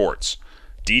spring sports.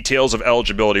 Details of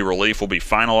eligibility relief will be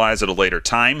finalized at a later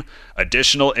time.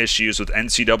 Additional issues with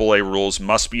NCAA rules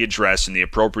must be addressed, and the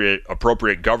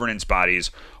appropriate governance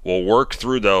bodies will work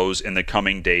through those in the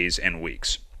coming days and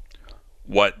weeks.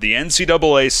 What the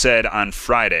NCAA said on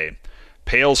Friday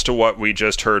pales to what we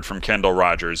just heard from Kendall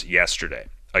Rogers yesterday.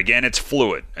 Again, it's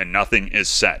fluid and nothing is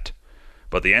set.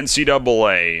 But the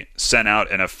NCAA sent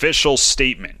out an official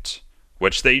statement,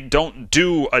 which they don't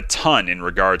do a ton in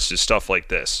regards to stuff like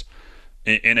this.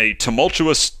 In a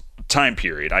tumultuous time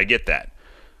period, I get that.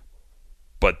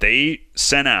 But they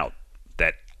sent out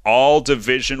that all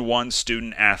Division I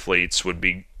student athletes would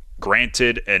be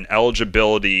granted an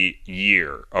eligibility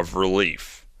year of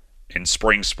relief in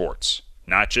spring sports.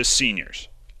 Not just seniors,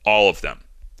 all of them.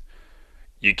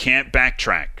 You can't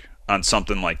backtrack on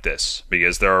something like this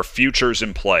because there are futures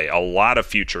in play, a lot of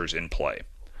futures in play.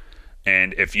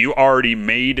 And if you already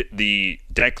made the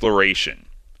declaration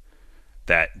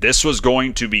that this was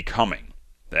going to be coming,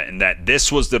 and that this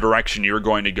was the direction you're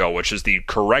going to go, which is the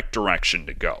correct direction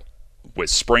to go,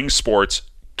 with spring sports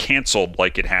canceled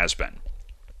like it has been,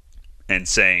 and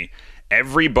saying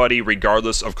everybody,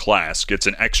 regardless of class, gets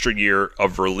an extra year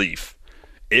of relief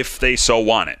if they so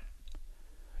want it.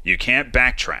 You can't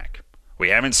backtrack. We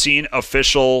haven't seen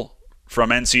official from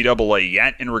NCAA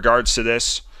yet in regards to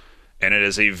this, and it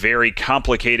is a very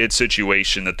complicated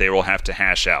situation that they will have to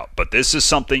hash out. But this is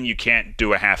something you can't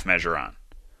do a half measure on.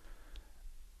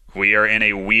 We are in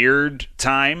a weird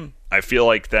time. I feel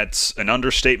like that's an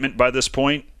understatement by this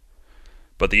point.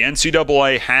 But the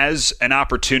NCAA has an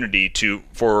opportunity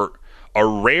for a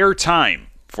rare time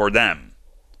for them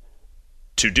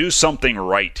to do something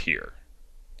right here.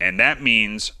 And that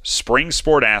means spring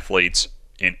sport athletes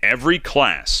in every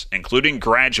class, including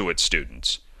graduate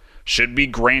students, should be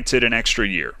granted an extra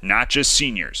year, not just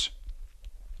seniors.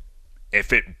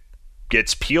 If it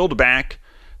gets peeled back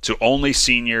to only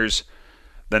seniors,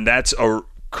 then that's a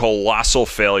colossal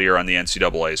failure on the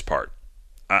NCAA's part.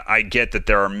 I get that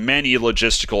there are many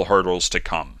logistical hurdles to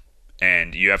come,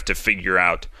 and you have to figure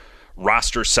out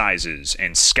roster sizes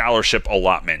and scholarship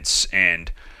allotments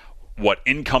and what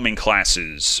incoming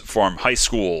classes from high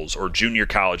schools or junior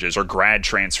colleges or grad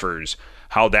transfers,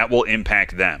 how that will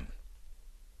impact them.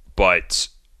 But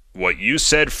what you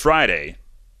said Friday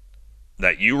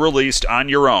that you released on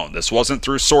your own, this wasn't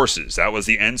through sources, that was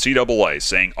the NCAA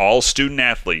saying all student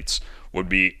athletes would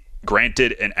be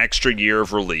granted an extra year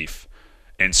of relief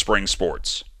in spring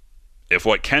sports. If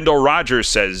what Kendall Rogers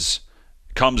says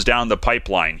comes down the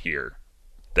pipeline here,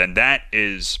 then that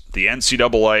is the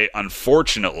NCAA,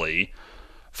 unfortunately,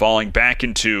 falling back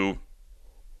into,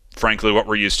 frankly, what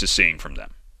we're used to seeing from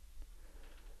them.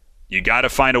 You got to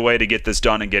find a way to get this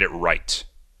done and get it right.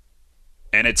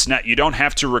 And it's not, you don't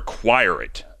have to require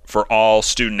it for all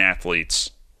student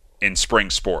athletes in spring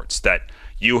sports that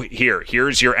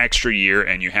here's your extra year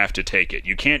and you have to take it.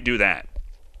 You can't do that.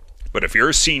 But if you're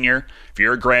a senior, if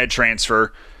you're a grad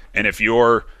transfer, and if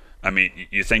you're,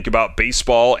 you think about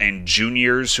baseball and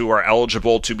juniors who are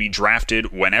eligible to be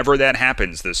drafted whenever that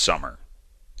happens this summer.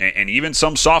 And even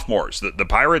some sophomores. The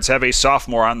Pirates have a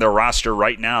sophomore on their roster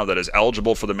right now that is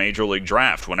eligible for the Major League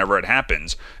Draft whenever it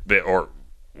happens. Or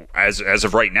as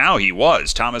of right now, he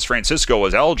was. Thomas Francisco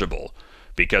was eligible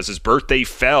because his birthday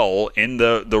fell in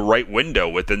the right window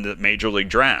within the Major League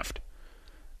Draft.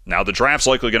 Now, the draft's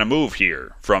likely going to move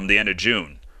here from the end of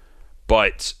June.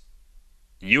 But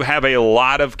you have a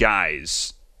lot of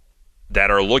guys that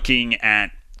are looking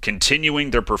at continuing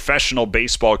their professional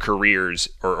baseball careers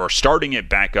or starting it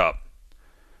back up,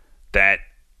 that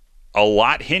a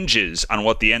lot hinges on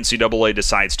what the NCAA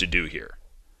decides to do here.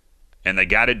 And they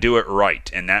got to do it right,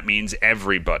 and that means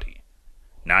everybody,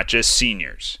 not just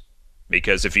seniors.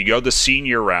 Because if you go the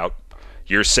senior route,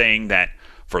 you're saying that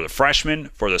for the freshmen,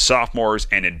 for the sophomores,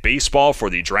 and in baseball for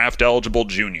the draft-eligible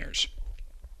juniors,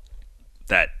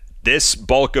 that this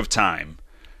bulk of time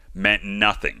meant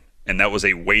nothing, and that was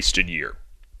a wasted year.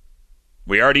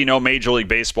 We already know Major League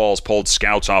Baseball has pulled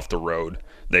scouts off the road.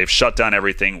 They've shut down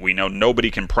everything. We know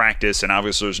nobody can practice, and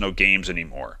obviously there's no games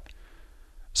anymore.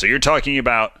 So you're talking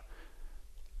about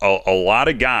a lot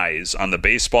of guys on the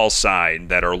baseball side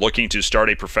that are looking to start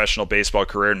a professional baseball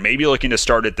career and maybe looking to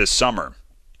start it this summer.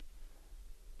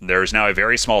 There's now a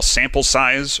very small sample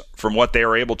size from what they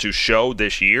are able to show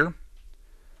this year.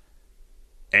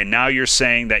 And now you're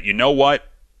saying that, you know what?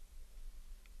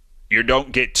 You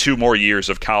don't get 2 more years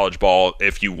of college ball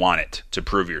if you want it to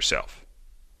prove yourself.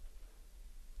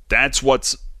 That's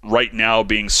what's right now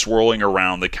being swirling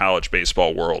around the college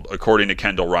baseball world, according to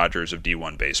Kendall Rogers of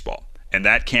D1 Baseball. And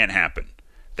that can't happen.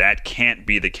 That can't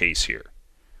be the case here.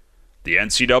 The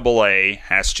NCAA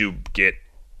has to get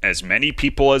as many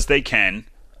people as they can,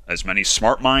 as many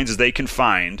smart minds as they can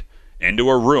find, into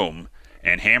a room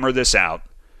and hammer this out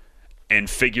and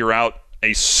figure out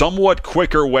a somewhat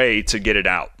quicker way to get it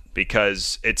out.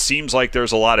 Because it seems like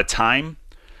there's a lot of time,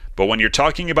 But when you're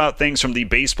talking about things from the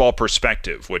baseball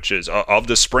perspective, which is of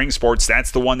the spring sports,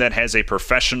 that's the one that has a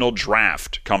professional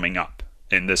draft coming up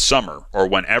in this summer or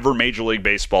whenever Major League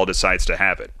Baseball decides to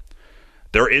have it.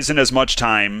 There isn't as much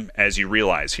time as you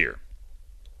realize here.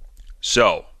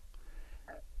 So,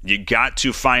 you got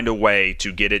to find a way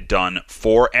to get it done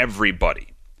for everybody.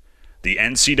 The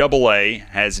NCAA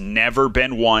has never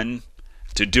been one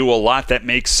to do a lot that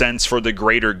makes sense for the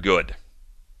greater good.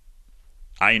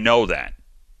 I know that.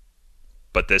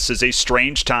 But this is a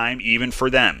strange time even for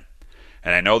them.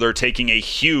 And I know they're taking a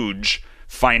huge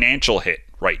financial hit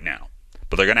right now.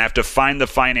 But they're going to have to find the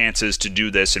finances to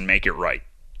do this and make it right.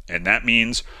 And that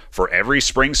means for every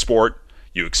spring sport,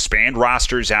 you expand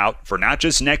rosters out for not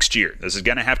just next year. This is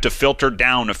going to have to filter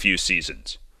down a few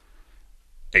seasons.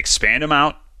 Expand them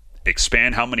out.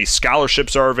 Expand how many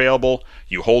scholarships are available.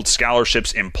 You hold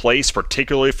scholarships in place,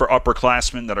 particularly for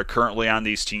upperclassmen that are currently on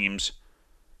these teams.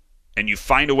 And you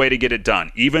find a way to get it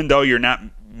done, even though you're not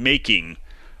making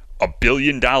 $1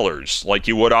 billion like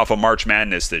you would off of March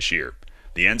Madness this year.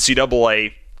 The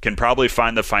NCAA can probably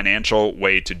find the financial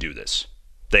way to do this.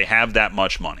 They have that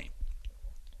much money.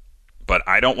 But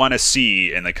I don't want to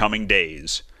see in the coming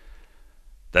days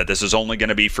that this is only going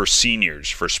to be for seniors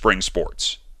for spring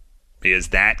sports, because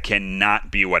that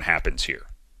cannot be what happens here.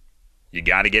 You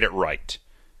got to get it right.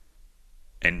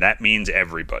 And that means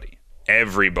everybody.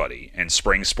 Everybody in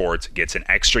spring sports gets an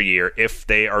extra year if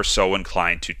they are so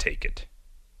inclined to take it.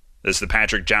 This is the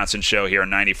Patrick Johnson Show here on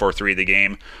 94.3 The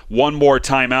Game. One more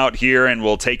time out here, and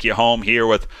we'll take you home here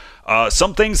with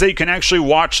some things that you can actually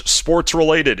watch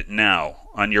sports-related now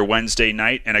on your Wednesday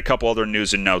night, and a couple other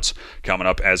news and notes coming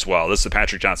up as well. This is the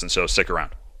Patrick Johnson Show. Stick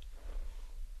around.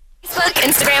 Facebook,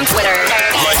 Instagram, Twitter.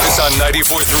 Like us on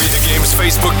 94.3 The Game's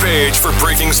Facebook page for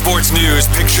breaking sports news,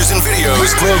 pictures and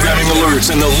videos, programming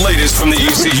alerts, and the latest from the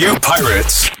ECU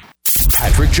Pirates.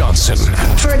 Patrick Johnson.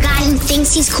 For a guy who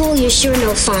thinks he's cool, you're sure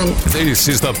no fun. This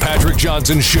is the Patrick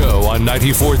Johnson Show on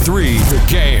 94.3 The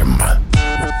Game.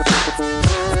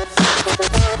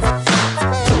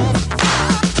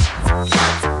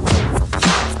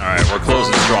 All right, we're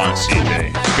closing strong,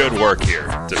 CJ. Good work here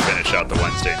to finish out the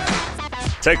Wednesday night.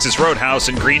 Texas Roadhouse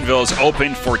in Greenville is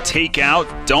open for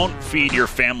takeout. Don't feed your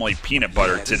family peanut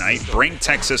butter tonight. Bring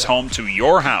Texas home to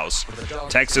your house.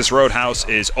 Texas Roadhouse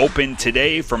is open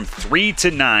today from 3 to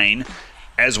 9,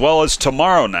 as well as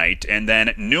tomorrow night, and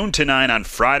then noon to 9 on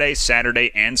Friday,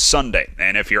 Saturday, and Sunday.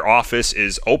 And if your office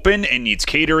is open and needs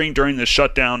catering during the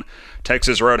shutdown,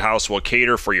 Texas Roadhouse will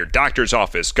cater for your doctor's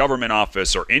office, government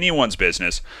office, or anyone's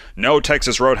business. No,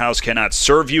 Texas Roadhouse cannot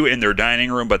serve you in their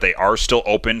dining room, but they are still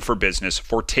open for business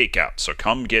for takeout. So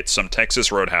come get some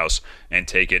Texas Roadhouse and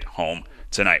take it home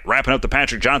tonight. Wrapping up the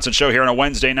Patrick Johnson Show here on a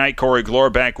Wednesday night. Corey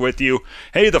Glore back with you.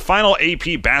 Hey, the final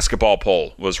AP basketball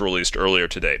poll was released earlier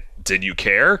today. Did you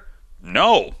care?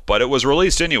 No, but it was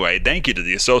released anyway. Thank you to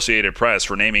the Associated Press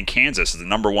for naming Kansas as the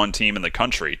number 1 team in the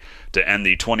country to end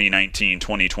the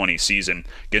 2019-2020 season.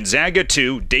 Gonzaga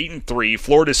 2, Dayton 3,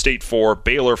 Florida State 4,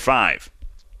 Baylor 5.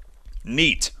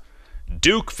 Neat.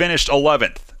 Duke finished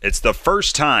 11th. It's the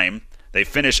first time they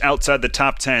finished outside the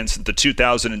top 10 since the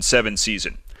 2007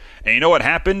 season. And you know what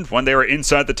happened when they were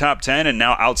inside the top 10 and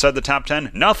now outside the top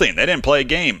 10? Nothing. They didn't play a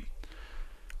game.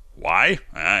 Why?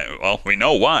 Well, we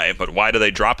know why, but why do they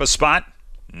drop a spot?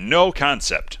 No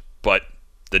concept. But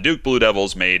the Duke Blue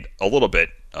Devils made a little bit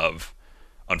of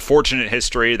unfortunate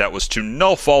history that was to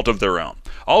no fault of their own.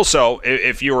 Also,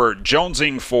 if you were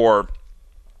jonesing for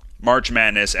March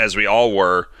Madness, as we all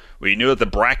were, we knew that the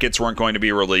brackets weren't going to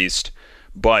be released,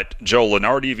 but Joe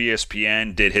Lunardi of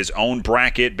ESPN did his own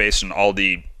bracket based on all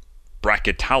the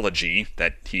bracketology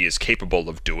that he is capable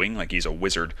of doing, like he's a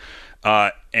wizard.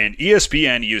 And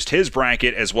ESPN used his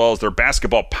bracket as well as their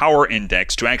basketball power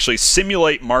index to actually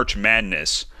simulate March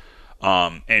Madness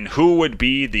and who would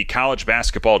be the college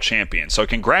basketball champion. So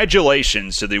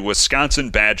congratulations to the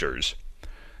Wisconsin Badgers,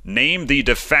 named the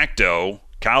de facto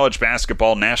college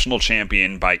basketball national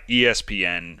champion by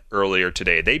ESPN earlier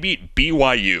today. They beat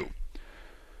BYU.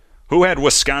 Who had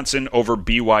Wisconsin over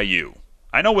BYU?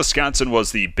 I know Wisconsin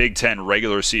was the Big Ten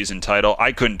regular season title.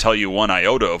 I couldn't tell you one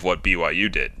iota of what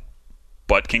BYU did.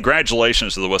 But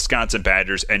congratulations to the Wisconsin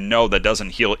Badgers, and no, that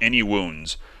doesn't heal any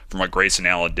wounds from what Grayson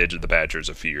Allen did to the Badgers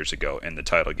a few years ago in the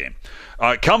title game.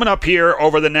 Coming up here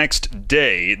over the next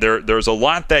day, there's a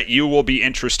lot that you will be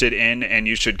interested in, and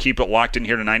you should keep it locked in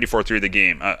here to 94.3 The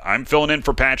Game. I'm filling in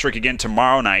for Patrick again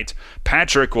tomorrow night.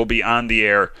 Patrick will be on the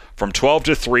air from 12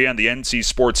 to 3 on the NC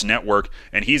Sports Network,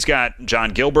 and he's got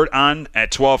John Gilbert on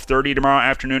at 12:30 tomorrow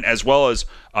afternoon, as well as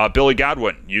Billy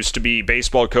Godwin used to be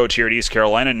baseball coach here at East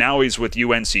Carolina. Now he's with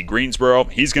UNC Greensboro.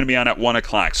 He's going to be on at 1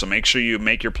 o'clock, so make sure you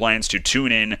make your plans to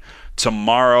tune in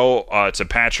tomorrow to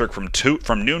Patrick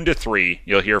from noon to 3.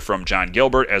 You'll hear from John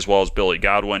Gilbert as well as Billy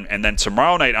Godwin. And then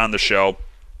tomorrow night on the show,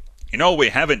 what we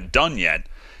haven't done yet,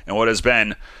 and what has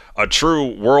been a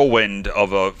true whirlwind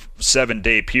of a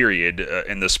 7-day period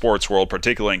in the sports world,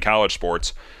 particularly in college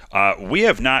sports, we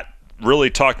have not really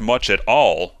talked much at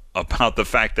all about the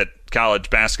fact that college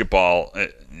basketball,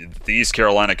 the East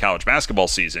Carolina college basketball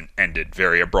season ended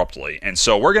very abruptly. And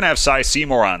so we're going to have Cy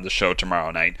Seymour on the show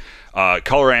tomorrow night,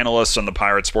 color analyst on the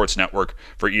Pirate Sports Network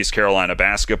for East Carolina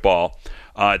basketball,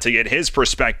 to get his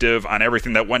perspective on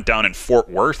everything that went down in Fort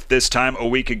Worth this time a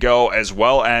week ago, as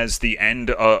well as the end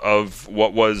of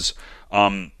what was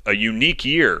a unique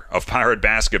year of Pirate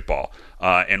basketball,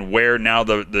 and where now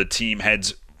the team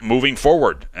heads moving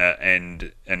forward,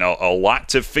 and a lot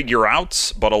to figure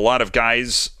out, but a lot of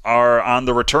guys are on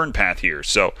the return path here.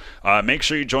 So make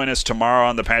sure you join us tomorrow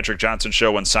on the Patrick Johnson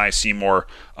Show when Cy Seymour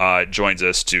joins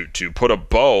us to put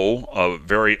a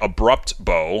very abrupt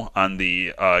bow on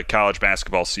the college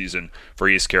basketball season for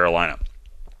East Carolina.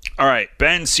 All right,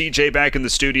 Ben, CJ back in the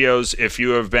studios. If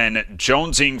you have been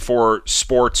jonesing for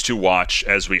sports to watch,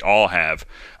 as we all have,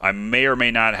 I may or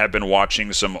may not have been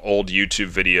watching some old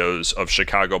YouTube videos of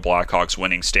Chicago Blackhawks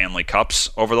winning Stanley Cups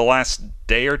over the last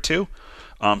day or two,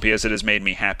 because it has made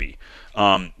me happy.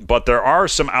 But there are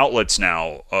some outlets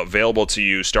now available to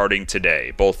you starting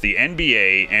today. Both the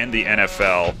NBA and the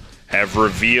NFL have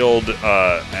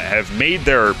have made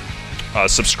their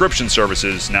subscription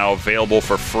services now available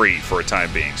for free for a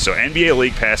time being. So NBA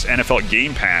League Pass, NFL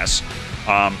Game Pass,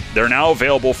 they're now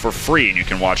available for free, and you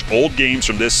can watch old games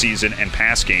from this season and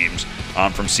past games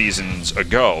from seasons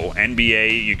ago.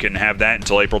 NBA, you can have that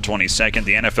until April 22nd.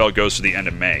 The NFL goes to the end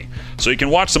of May. So you can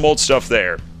watch some old stuff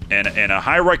there. And a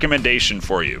high recommendation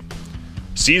for you.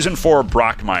 Season 4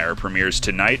 Brockmire premieres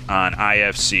tonight on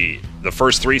IFC. The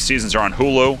first 3 seasons are on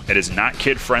Hulu. It is not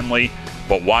kid-friendly,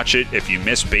 but watch it. If you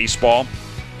miss baseball,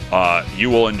 you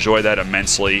will enjoy that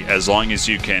immensely, as long as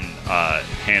you can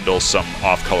handle some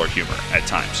off-color humor at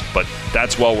times. But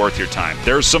that's well worth your time.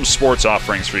 There's some sports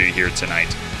offerings for you here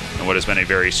tonight in what has been a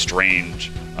very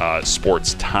strange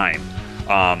sports time.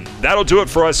 That'll do it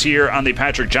for us here on the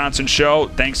Patrick Johnson Show.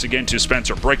 Thanks again to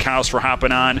Spencer Brickhouse for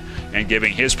hopping on and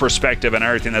giving his perspective on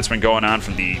everything that's been going on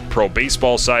from the pro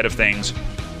baseball side of things.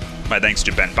 My thanks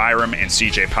to Ben Byram and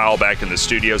CJ Powell back in the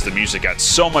studios. The music got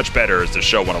so much better as the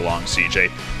show went along, CJ.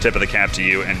 Tip of the cap to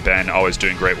you, and Ben, always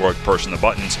doing great work pushing the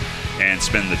buttons and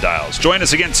spinning the dials. Join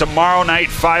us again tomorrow night,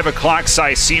 5 o'clock.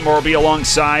 Cy Seymour will be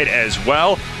alongside as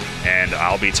well. And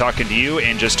I'll be talking to you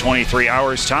in just 23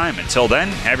 hours' time. Until then,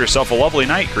 have yourself a lovely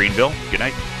night, Greenville. Good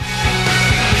night.